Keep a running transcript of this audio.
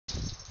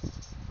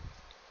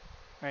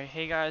Alright,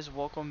 hey guys,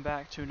 welcome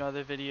back to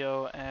another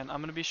video, and I'm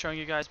going to be showing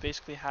you guys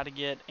basically how to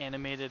get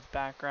animated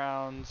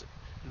backgrounds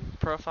and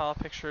profile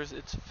pictures.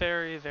 It's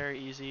very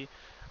easy.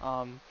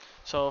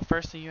 So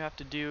first thing you have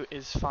to do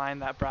is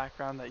find that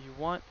background that you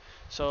want.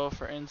 So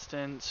for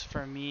instance,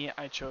 for me,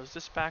 I chose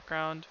this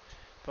background,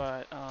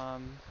 but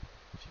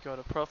if you go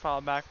to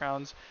profile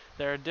backgrounds,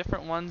 there are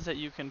different ones that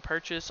you can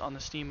purchase on the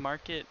Steam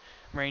market,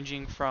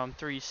 ranging from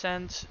 3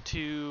 cents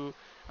to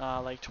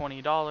like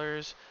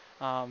 $20.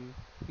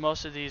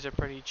 Most of these are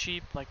pretty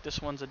cheap. Like this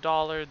one's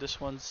 $1.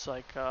 This one's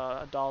like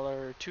 $1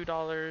 or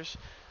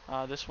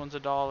 $2. This one's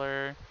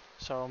 $1.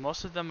 So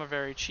most of them are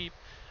very cheap.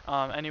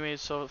 Anyways,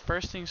 so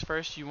first things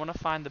first, you want to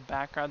find the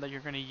background that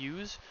you're going to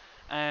use,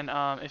 and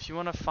if you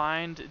want to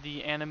find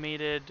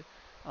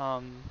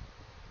um,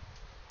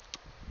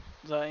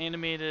 the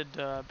animated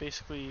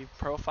basically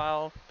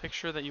profile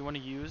picture that you want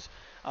to use,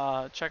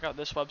 check out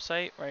this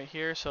website right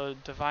here. So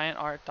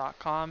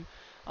deviantart.com.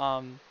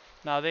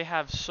 Now they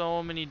have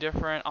so many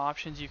different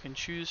options you can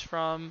choose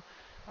from.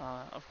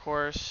 Of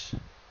course,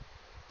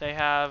 they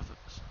have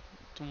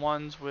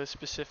ones with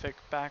specific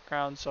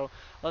backgrounds. So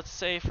let's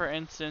say for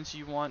instance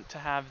you want to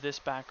have this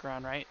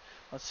background, right?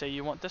 Let's say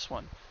you want this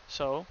one.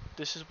 So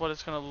this is what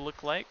it's going to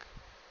look like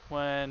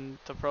when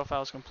the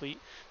profile is complete.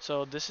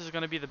 So this is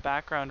going to be the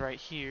background right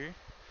here.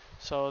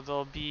 So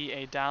there'll be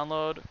a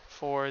download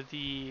for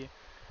the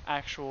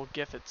actual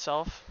GIF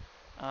itself,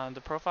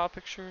 the profile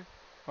picture,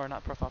 or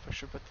not profile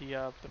picture, but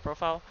the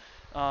profile,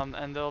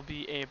 and there'll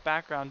be a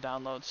background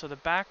download. So the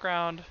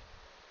background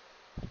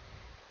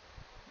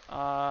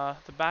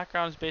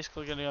is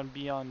basically going to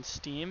be on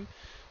Steam.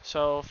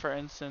 So for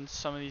instance,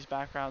 some of these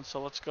backgrounds.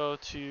 So let's go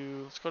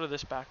to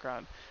this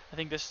background. I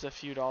think this is a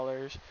few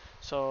dollars.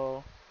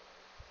 So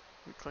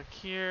we click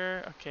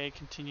here. Okay,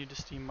 continue to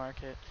Steam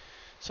Market.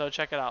 So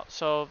check it out.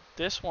 So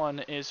this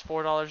one is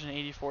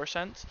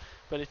 $4.84,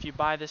 but if you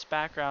buy this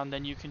background,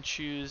 then you can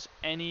choose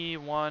any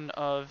one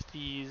of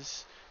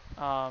these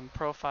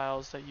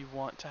profiles that you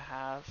want to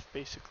have,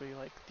 basically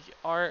like the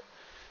art.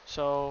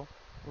 So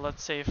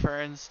let's say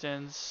for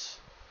instance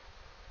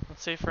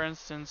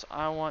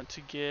I want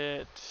to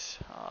get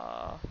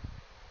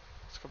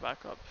let's go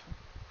back up.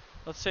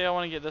 Let's say I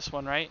want to get this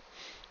one, right?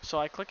 So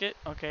I click it.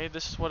 Okay,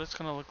 this is what it's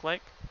going to look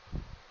like.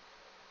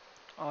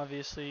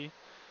 Obviously,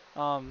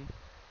 um,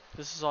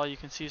 this is all you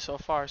can see so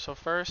far. So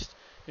first,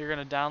 you're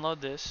gonna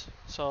download this.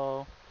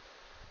 So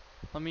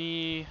let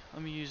me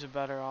use a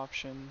better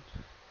option.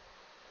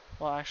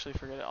 Well, actually,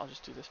 forget it. I'll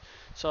just do this.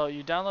 So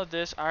you download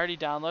this. I already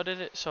downloaded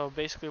it. So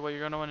basically, what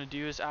you're gonna want to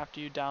do is after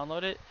you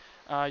download it,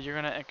 you're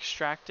gonna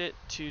extract it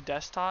to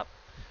desktop,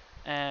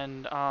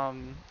 and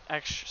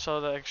so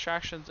the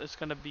extractions is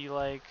gonna be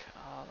like,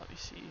 let me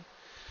see.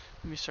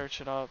 Let me search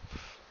it up.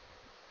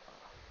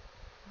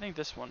 I think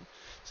this one.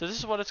 So this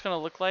is what it's going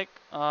to look like.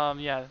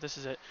 Yeah, this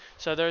is it.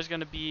 So there's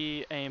going to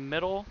be a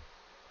middle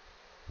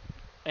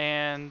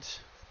and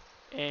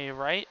a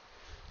right.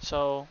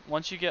 So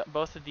once you get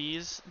both of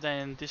these,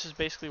 then this is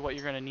basically what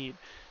you're going to need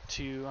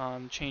to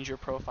change your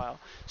profile.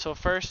 So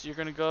first, you're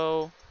going to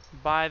go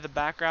buy the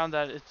background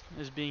that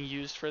is being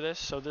used for this.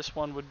 So this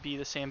one would be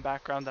the same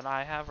background that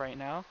I have right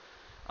now.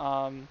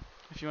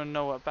 If you want to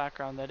know what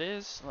background that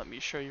is, let me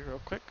show you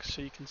real quick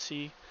so you can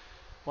see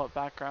what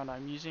background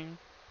I'm using,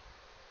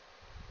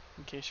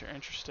 in case you're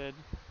interested,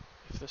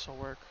 if this will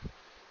work.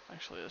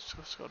 Actually,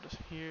 let's go to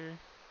here,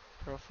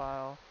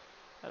 profile,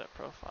 edit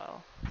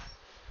profile,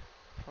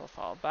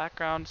 profile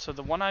background. So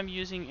the one I'm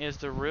using is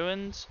the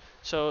ruins.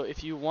 So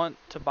if you want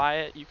to buy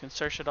it, you can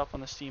search it up on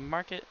the Steam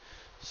market.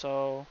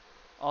 So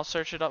I'll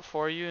search it up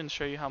for you and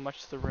show you how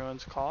much the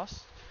ruins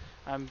cost.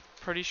 I'm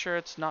pretty sure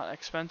it's not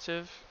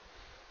expensive.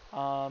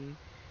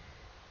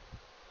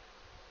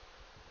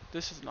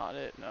 This is not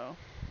it, no.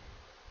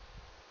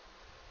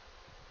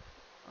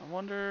 I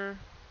wonder,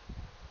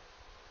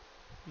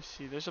 you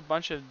see, there's a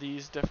bunch of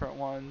these different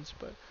ones,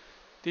 but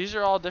these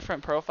are all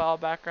different profile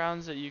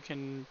backgrounds that you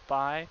can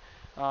buy.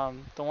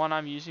 The one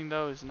I'm using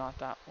though is not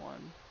that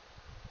one.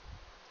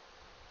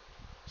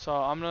 So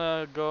I'm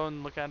gonna go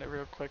and look at it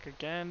real quick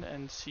again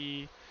and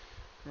see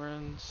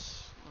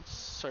runes. Let's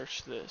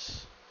search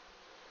this.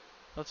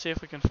 Let's see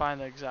if we can find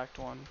the exact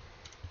one.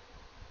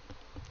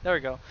 There we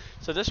go.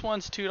 So this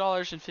one's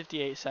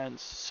 $2.58.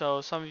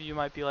 So some of you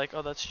might be like,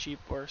 oh, that's cheap,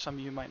 or some of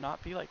you might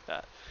not be like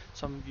that.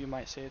 Some of you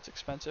might say it's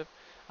expensive.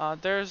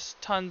 There's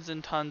tons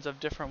and tons of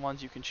different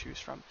ones you can choose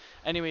from.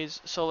 Anyways,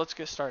 so let's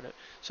get started.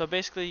 So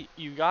basically,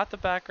 you got the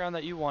background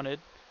that you wanted.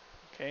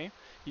 Okay,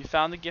 you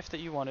found the GIF that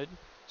you wanted.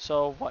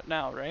 So what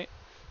now, right?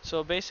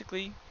 So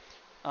basically,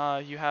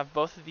 you have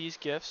both of these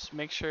GIFs.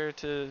 Make sure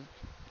to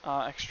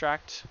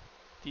extract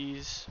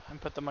these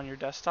and put them on your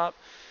desktop.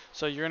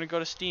 So you're gonna go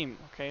to Steam,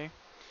 okay?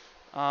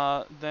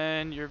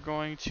 Then you're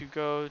going to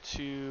go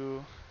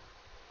to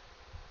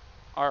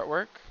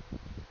artwork,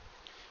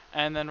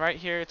 and then right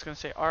here it's going to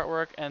say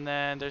artwork, and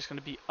then there's going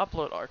to be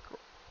upload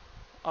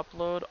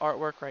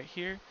artwork right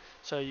here.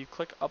 So you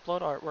click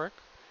upload artwork,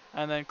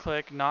 and then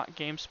click not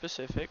game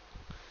specific,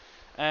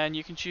 and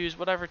you can choose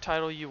whatever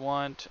title you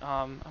want.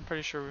 I'm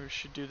pretty sure we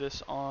should do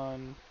this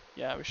on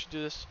Yeah, we should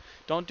do this.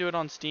 Don't do it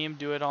on Steam,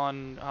 do it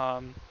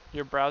on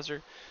your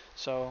browser.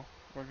 So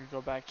we're gonna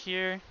go back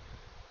here.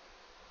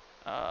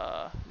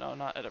 No,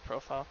 not edit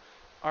profile.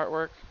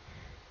 Artwork.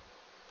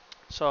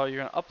 So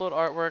you're gonna upload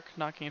artwork,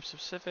 not game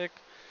specific.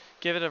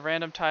 Give it a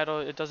random title,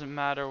 it doesn't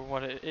matter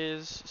what it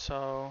is.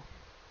 So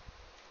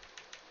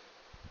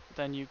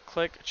then you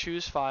click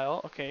choose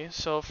file. Okay,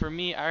 so for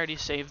me, I already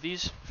saved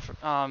these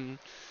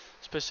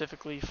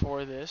specifically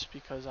for this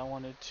because I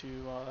wanted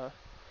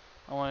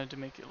to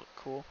make it look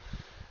cool.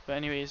 But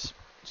anyways,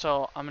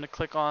 so I'm gonna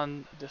click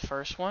on the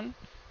first one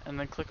and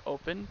then click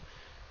open.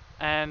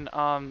 And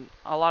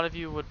a lot of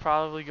you would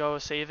probably go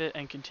save it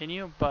and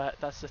continue, but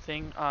that's the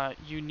thing.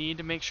 You need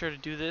to make sure to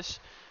do this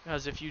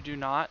because if you do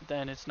not,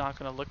 then it's not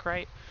going to look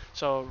right.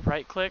 So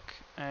right click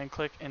and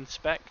click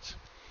inspect,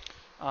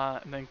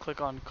 and then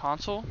click on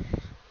console,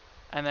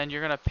 and then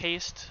you're going to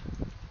paste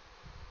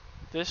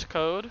this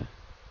code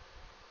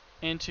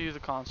into the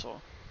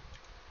console.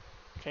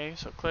 Okay,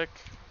 so click,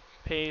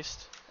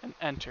 paste, and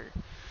enter.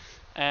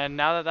 And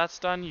now that that's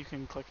done, you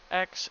can click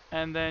X,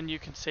 and then you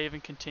can save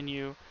and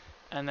continue.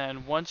 And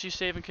then once you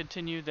save and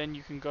continue, then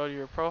you can go to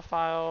your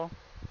profile,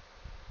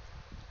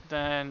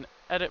 then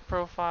edit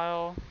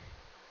profile,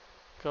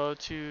 go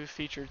to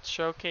featured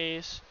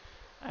showcase.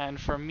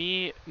 And for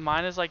me,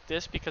 mine is like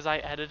this because I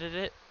edited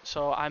it,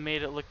 so I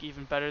made it look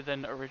even better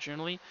than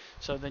originally.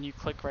 So then you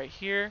click right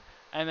here,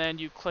 and then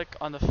you click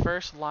on the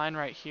first line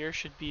right here,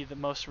 should be the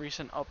most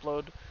recent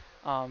upload.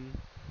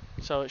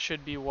 So it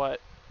should be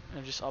what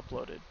I just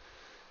uploaded.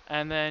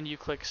 And then you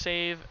click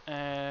save,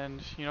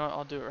 and you know what,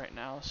 I'll do it right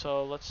now.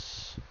 So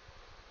let's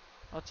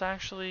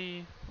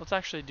actually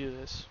do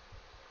this.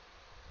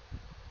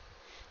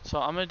 So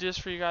I'm gonna do this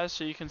for you guys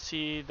so you can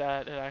see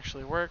that it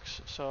actually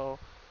works. So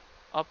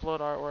upload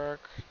artwork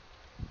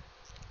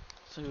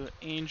to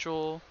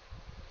Angel,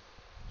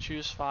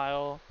 choose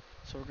file.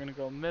 So we're gonna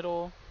go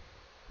middle,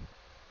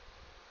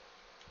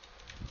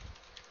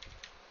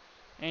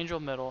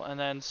 Angel middle, and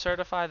then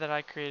certify that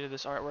I created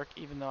this artwork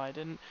even though I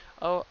didn't.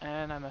 Oh,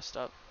 and I messed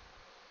up.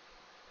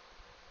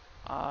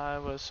 I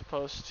was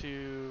supposed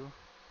to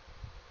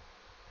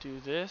do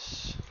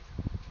this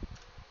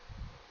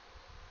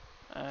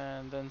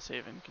and then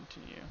save and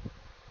continue.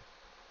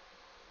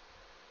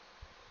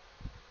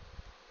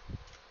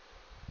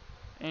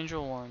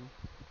 Angel 1.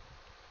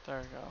 There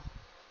we go.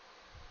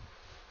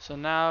 So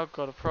now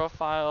go to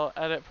profile,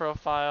 edit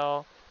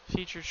profile,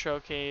 featured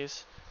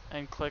showcase,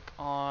 and click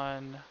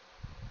on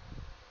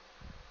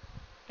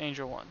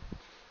Angel 1.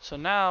 So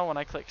now when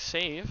I click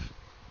save,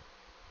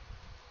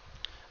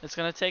 it's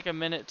going to take a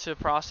minute to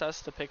process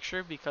the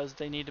picture because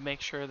they need to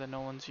make sure that no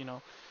one's,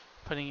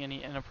 putting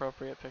any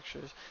inappropriate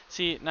pictures.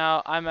 See,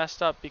 now I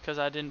messed up because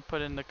I didn't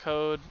put in the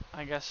code.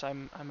 I guess I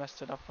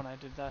messed it up when I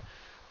did that.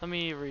 Let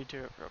me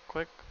redo it real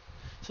quick.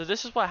 So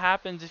this is what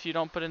happens if you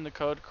don't put in the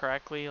code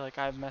correctly. Like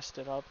I messed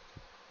it up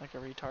like a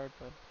retard,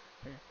 but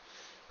here.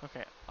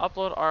 Okay,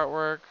 upload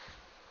artwork,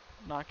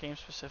 not game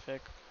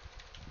specific.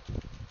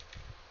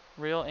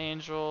 Real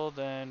Angel,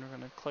 then we're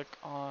going to click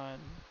on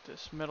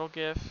this middle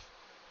GIF,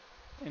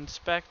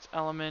 inspect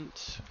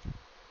element,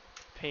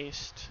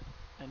 paste,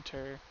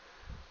 enter,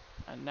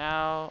 and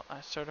now I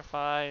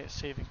certify,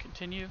 save and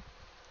continue.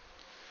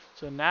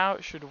 So now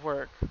it should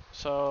work.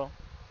 So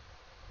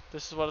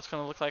this is what it's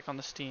going to look like on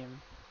the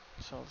Steam.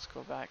 So let's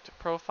go back to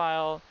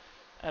profile,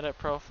 edit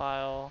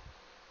profile,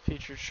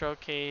 featured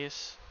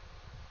showcase,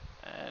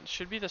 and it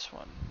should be this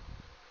one.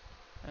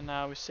 And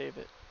now we save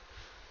it.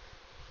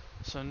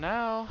 So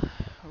now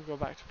we'll go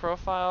back to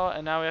profile,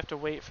 and now we have to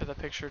wait for the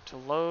picture to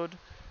load,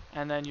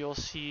 and then you'll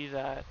see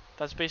that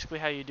that's basically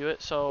how you do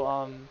it.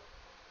 So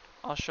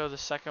I'll show the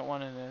second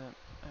one in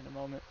a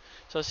moment.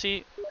 So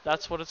see,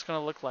 that's what it's going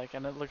to look like,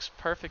 and it looks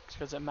perfect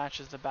because it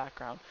matches the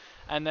background.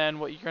 And then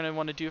what you're going to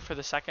want to do for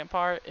the second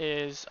part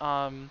is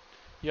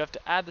you have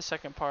to add the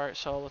second part.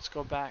 So let's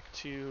go back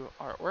to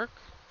artwork,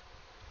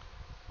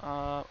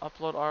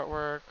 upload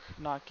artwork,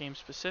 not game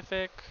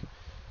specific,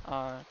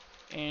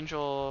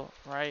 Angel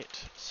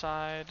right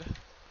side,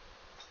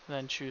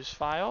 then choose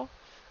file,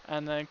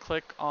 and then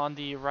click on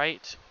the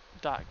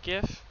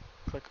right.gif,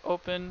 click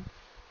open,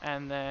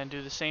 and then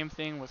do the same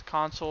thing with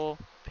console,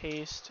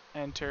 paste,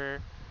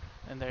 enter,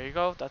 and there you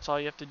go. That's all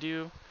you have to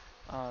do.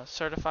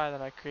 Certify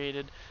that I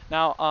created.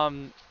 Now,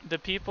 the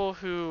people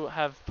who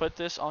have put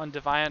this on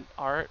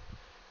DeviantArt,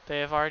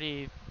 they have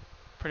already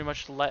pretty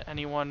much let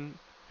anyone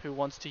who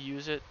wants to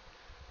use it,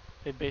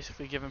 they've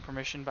basically given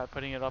permission by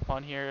putting it up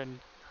on here and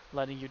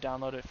letting you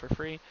download it for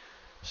free.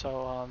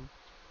 So,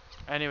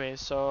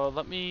 anyways, so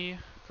let me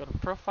go to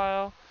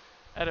profile,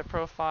 edit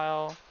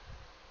profile,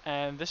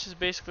 and this is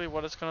basically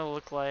what it's going to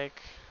look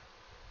like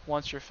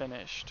once you're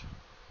finished.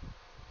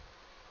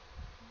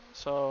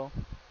 So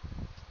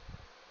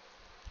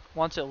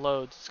once it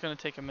loads, it's going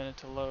to take a minute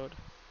to load.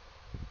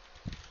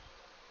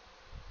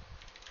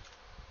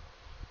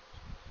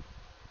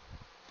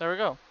 There we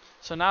go.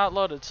 So now it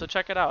loaded. So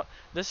check it out.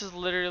 This is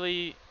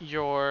literally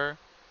your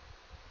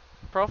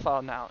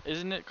profile now.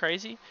 Isn't it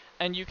crazy?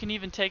 And you can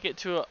even take it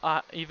to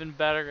a even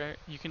better,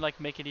 you can like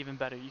make it even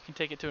better. You can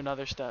take it to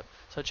another step.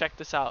 So check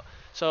this out.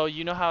 So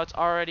you know how it's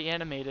already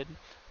animated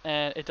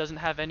and it doesn't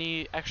have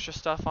any extra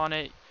stuff on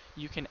it.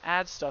 You can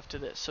add stuff to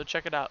this. So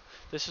check it out.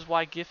 This is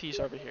why Giphy's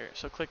over here.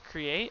 So click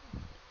create,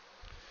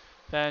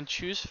 then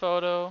choose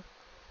photo,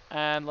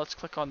 and let's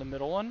click on the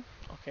middle one.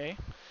 Okay.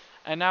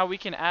 And now we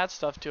can add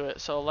stuff to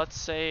it. So let's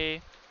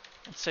say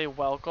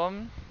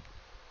welcome,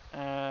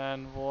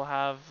 and we'll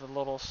have the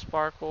little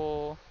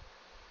sparkle.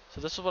 So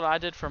this is what I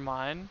did for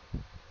mine,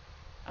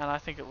 and I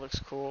think it looks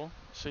cool.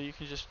 So you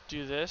can just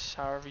do this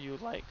however you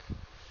like,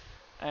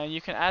 and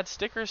you can add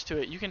stickers to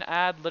it. You can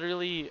add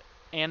literally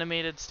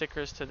animated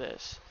stickers to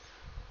this.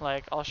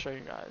 Like, I'll show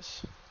you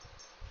guys.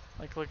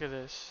 Like, look at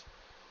this.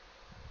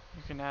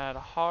 You can add a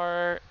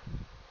heart.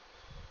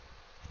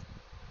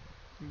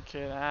 You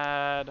can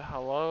add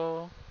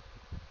hello.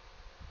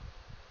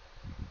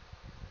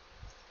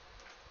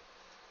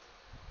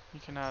 You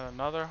can add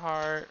another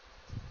heart.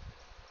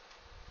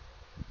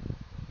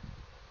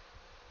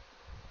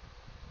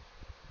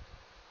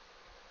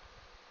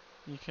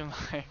 You can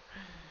like,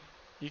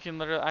 you can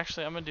literally,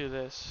 actually I'm gonna do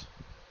this.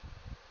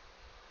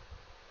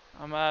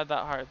 I'm gonna add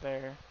that heart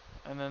there,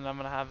 and then I'm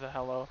gonna have the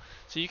hello.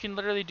 So you can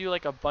literally do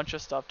like a bunch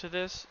of stuff to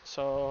this.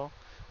 So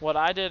what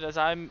I did is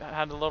I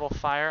had a little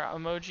fire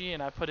emoji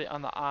and I put it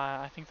on the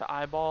eye, I think the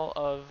eyeball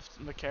of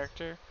the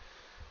character.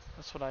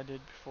 That's what I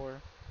did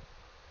before.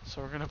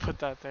 So we're gonna put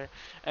that there.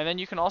 And then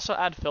you can also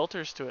add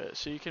filters to it,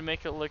 so you can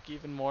make it look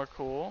even more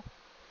cool.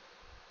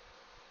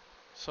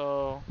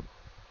 So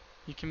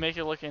you can make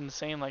it look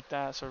insane like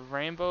that. So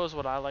rainbow is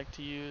what I like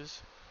to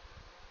use.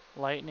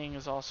 Lightning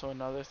is also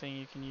another thing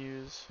you can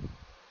use.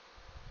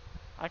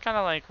 I kind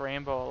of like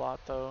rainbow a lot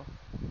though.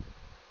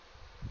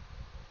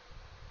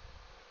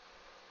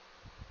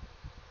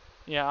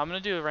 Yeah, I'm gonna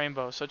do a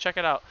rainbow. So check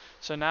it out.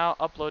 So now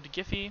upload to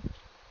Giphy.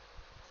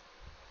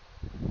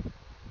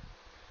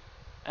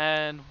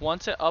 And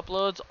once it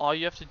uploads, all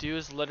you have to do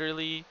is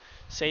literally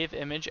save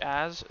image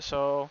as.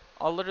 So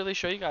I'll literally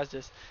show you guys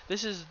this.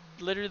 This is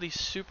literally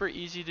super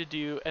easy to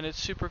do, and it's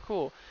super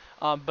cool.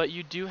 But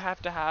you do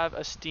have to have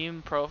a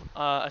Steam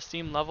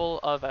level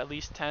of at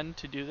least 10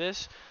 to do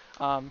this,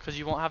 because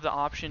you won't have the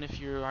option if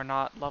you are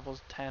not level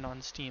 10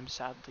 on Steam,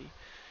 sadly.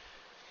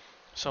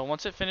 So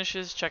once it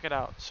finishes, check it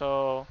out.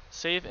 So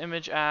save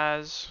image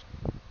as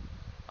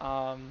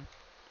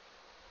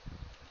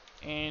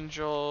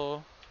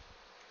Angel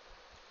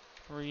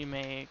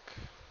Remake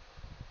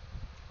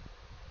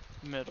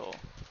Middle.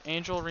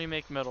 Angel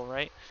Remake Middle,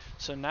 right?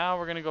 So now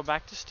we're gonna go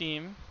back to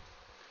Steam.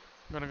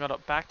 We're gonna go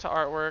back to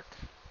artwork,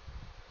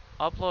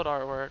 upload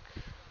artwork,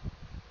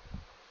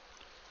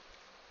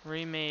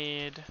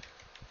 remade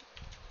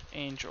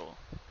Angel.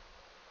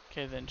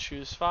 Okay, then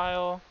choose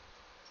file,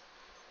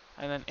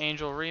 and then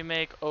Angel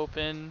Remake,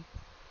 open,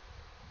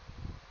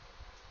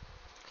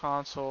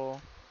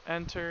 console,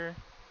 enter,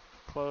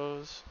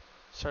 close,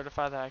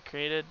 certify that I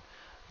created.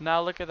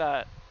 Now look at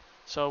that.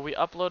 So we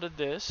uploaded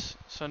this.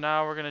 So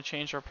now we're gonna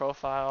change our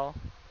profile,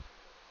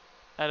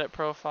 edit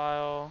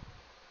profile,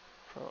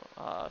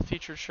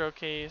 featured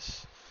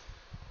showcase,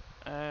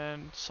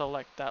 and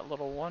select that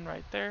little one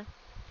right there,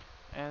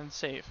 and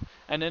save.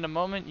 And in a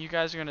moment, you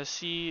guys are gonna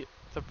see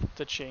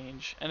the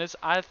change. And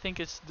I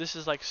think this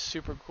is like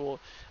super cool.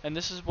 And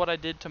this is what I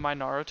did to my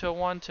Naruto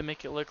one to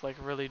make it look like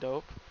really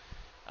dope.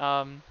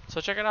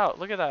 So check it out.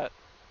 Look at that.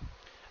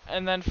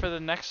 And then for the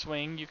next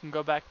swing, you can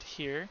go back to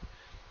here,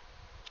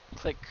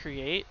 click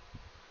create,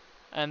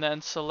 and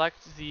then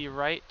select the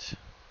right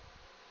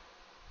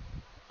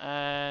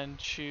and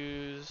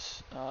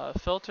choose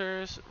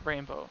filters,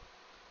 rainbow.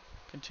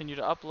 Continue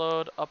to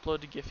upload,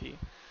 upload to Giphy.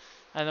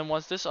 And then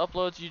once this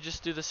uploads, you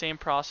just do the same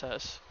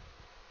process.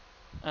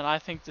 And I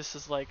think this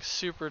is like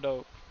super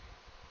dope.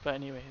 But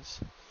anyways.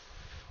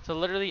 So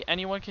literally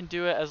anyone can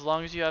do it as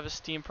long as you have a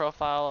Steam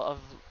profile of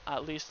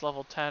at least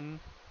level 10.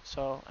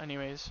 So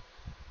anyways.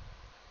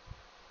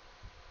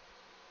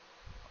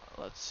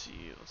 Let's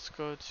see. Let's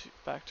go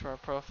back to our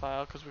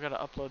profile because we gotta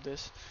upload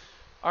this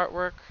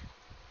artwork.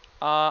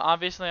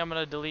 Obviously I'm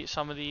gonna delete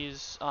some of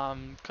these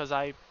because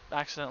I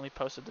accidentally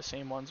posted the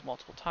same ones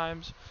multiple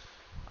times.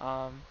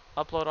 Upload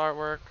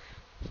artwork.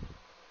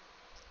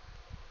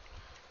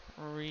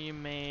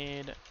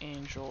 Remade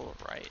Angel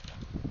right.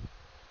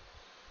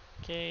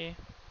 Okay,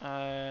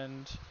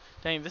 and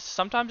dang, this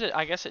sometimes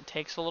I guess it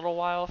takes a little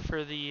while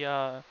for the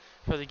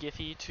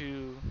Giphy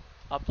to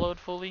upload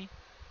fully.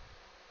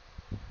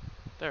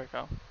 There we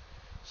go.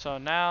 So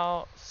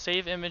now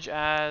save image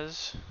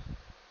as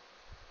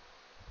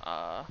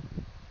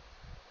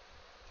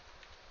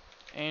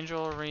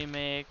Angel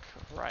Remake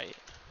right.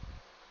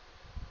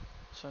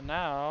 So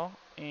now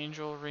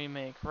Angel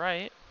Remake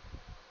right.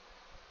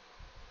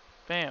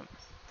 Bam.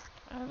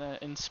 And then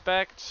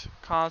inspect,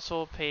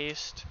 console,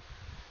 paste.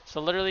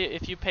 So literally,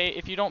 if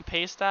you don't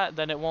paste that,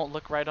 then it won't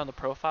look right on the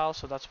profile.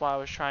 So that's why I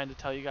was trying to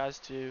tell you guys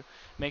to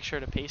make sure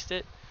to paste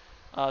it,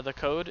 the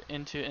code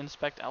into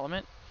inspect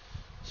element.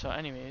 So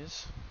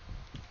anyways,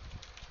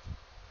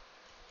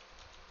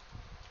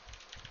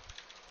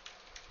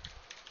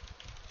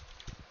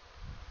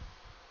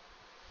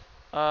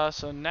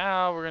 So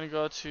now we're gonna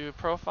go to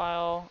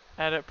profile,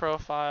 edit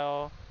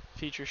profile,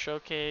 feature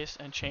showcase,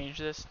 and change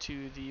this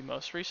to the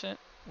most recent,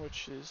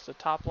 which is the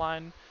top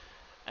line,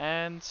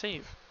 and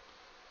save.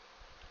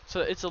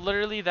 So it's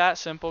literally that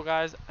simple,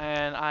 guys,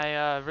 and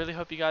I really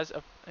hope you guys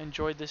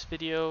enjoyed this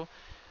video,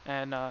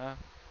 and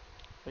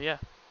but yeah,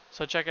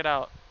 so check it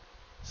out.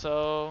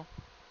 So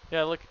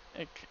yeah, look,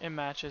 it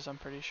matches, I'm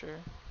pretty sure.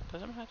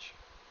 Does it match?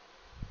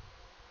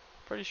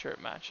 Pretty sure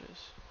it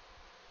matches.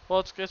 Well,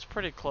 it's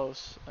pretty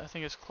close. I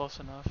think it's close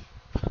enough.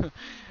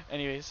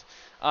 Anyways,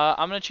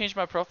 I'm gonna change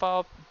my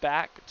profile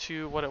back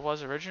to what it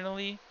was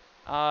originally,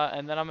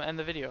 and then I'm gonna end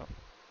the video.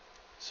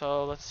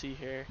 So let's see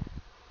here.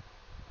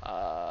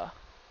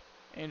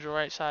 Angel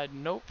right side,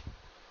 nope.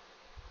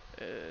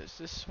 Is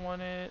this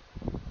one it?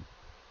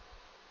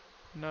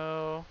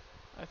 No,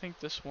 I think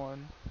this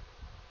one.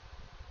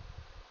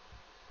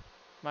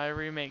 My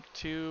remake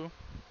 2.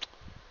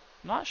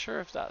 Not sure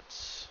if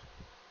that's.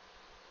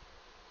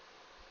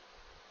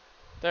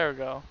 There we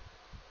go.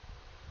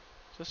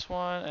 This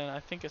one, and I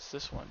think it's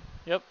this one.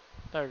 Yep,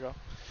 there we go.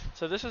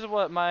 So this is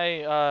what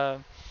my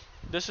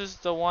this is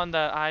the one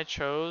that I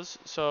chose.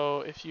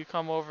 So if you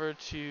come over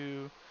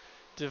to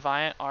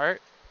Deviant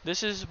Art,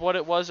 this is what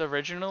it was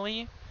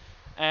originally,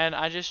 and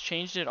I just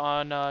changed it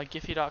on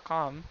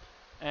Giphy.com,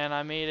 and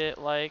I made it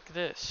like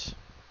this.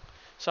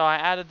 So I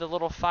added the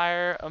little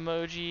fire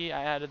emoji,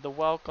 I added the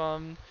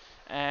welcome,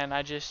 and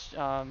I just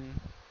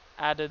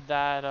added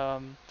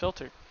that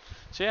filter.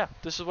 So yeah,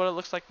 this is what it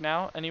looks like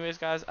now. Anyways,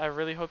 guys, I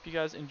really hope you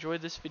guys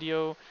enjoyed this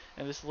video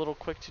and this little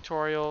quick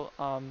tutorial.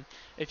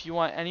 If you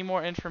want any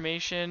more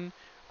information,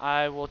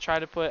 I will try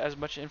to put as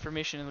much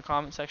information in the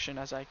comment section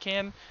as I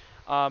can.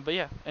 But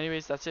yeah,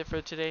 anyways, that's it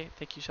for today.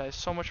 Thank you guys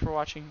so much for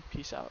watching.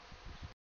 Peace out.